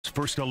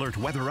First Alert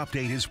Weather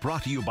Update is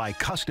brought to you by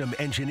Custom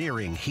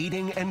Engineering,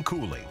 Heating and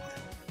Cooling.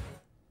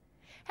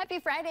 Happy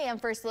Friday. I'm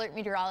First Alert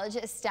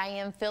Meteorologist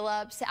Diane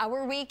Phillips.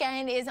 Our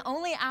weekend is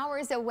only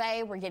hours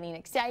away. We're getting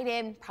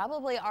excited,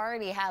 probably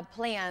already have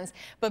plans,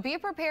 but be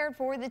prepared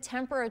for the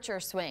temperature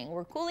swing.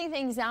 We're cooling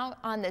things out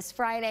on this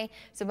Friday,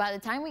 so by the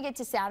time we get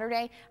to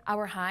Saturday,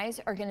 our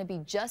highs are going to be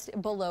just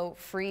below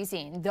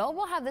freezing. Though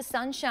we'll have the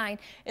sunshine,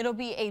 it'll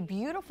be a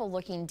beautiful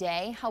looking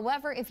day.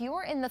 However, if you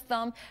are in the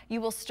thumb,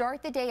 you will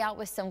start the day out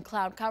with some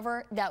cloud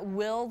cover that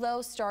will,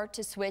 though, start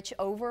to switch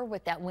over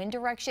with that wind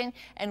direction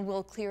and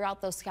will clear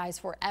out those skies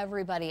for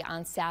everybody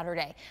on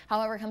Saturday.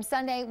 However, come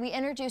Sunday, we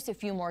introduce a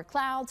few more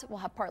clouds. We'll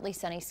have partly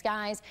sunny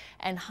skies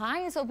and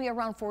highs will be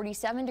around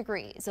 47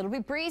 degrees. It'll be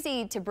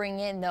breezy to bring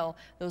in, though,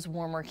 those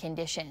warmer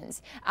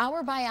conditions.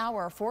 Hour by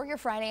hour for your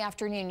Friday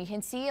afternoon, you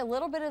can see a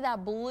little bit of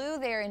that blue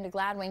there into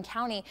Gladwin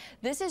County.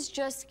 This is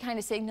just kind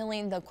of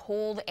signaling the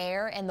cold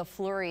air and the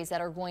flurries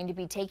that are going to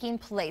be taking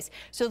place.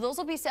 So those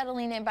will be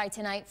settling in by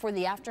tonight. For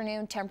the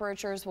afternoon,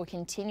 temperatures will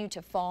continue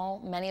to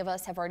fall. Many of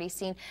us have already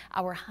seen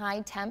our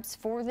high temps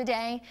for the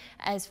day.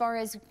 As far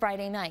as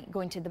Friday night,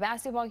 going to the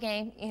basketball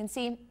game, you can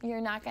see you're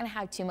not going to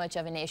have too much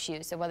of an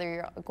issue. So whether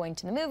you're going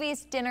to the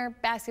movies, dinner,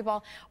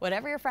 basketball,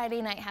 whatever your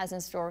Friday night has in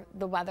store,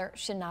 the weather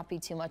should not be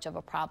too much of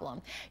a problem.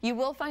 You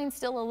will find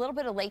still a little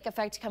bit of lake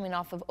effect coming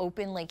off of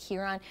open Lake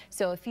Huron.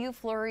 So a few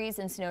flurries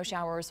and snow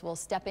showers will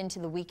step into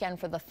the weekend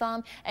for the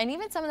thumb. And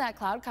even some of that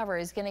cloud cover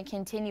is going to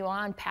continue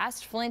on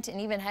past Flint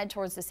and even head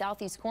towards the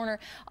southeast corner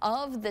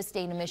of the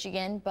state of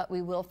Michigan. But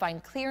we will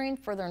find clearing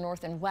further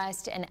north and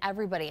west, and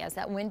everybody, as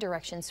that wind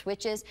direction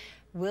switches,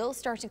 will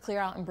start to clear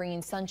out and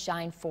bringing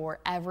sunshine for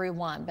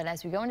everyone. But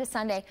as we go into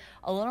Sunday,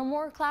 a little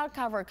more cloud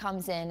cover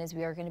comes in as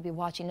we are going to be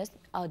watching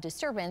a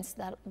disturbance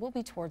that will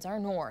be towards our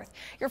north.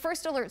 Your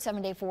First Alert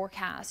 7-day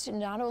forecast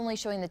not only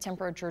showing the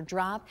temperature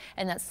drop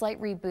and that slight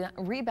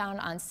rebound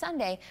on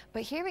Sunday,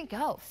 but here we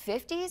go,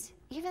 50s.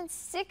 Even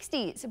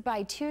 60s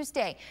by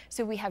Tuesday.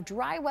 So we have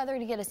dry weather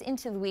to get us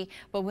into the week,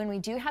 but when we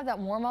do have that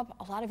warm up,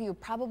 a lot of you are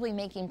probably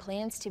making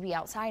plans to be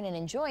outside and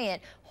enjoy it.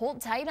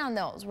 Hold tight on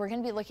those. We're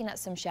going to be looking at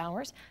some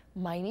showers.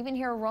 Might even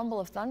hear a rumble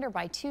of thunder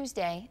by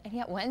Tuesday. And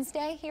yet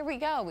Wednesday, here we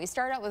go. We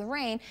start out with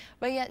rain,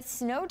 but yet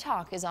snow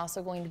talk is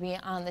also going to be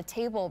on the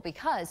table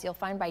because you'll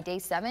find by day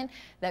 7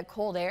 that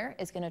cold air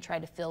is going to try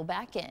to fill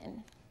back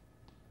in.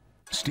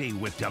 Stay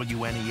with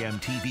WNEM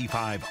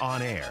TV5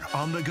 on air,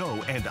 on the go,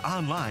 and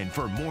online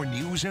for more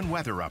news and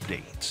weather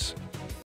updates.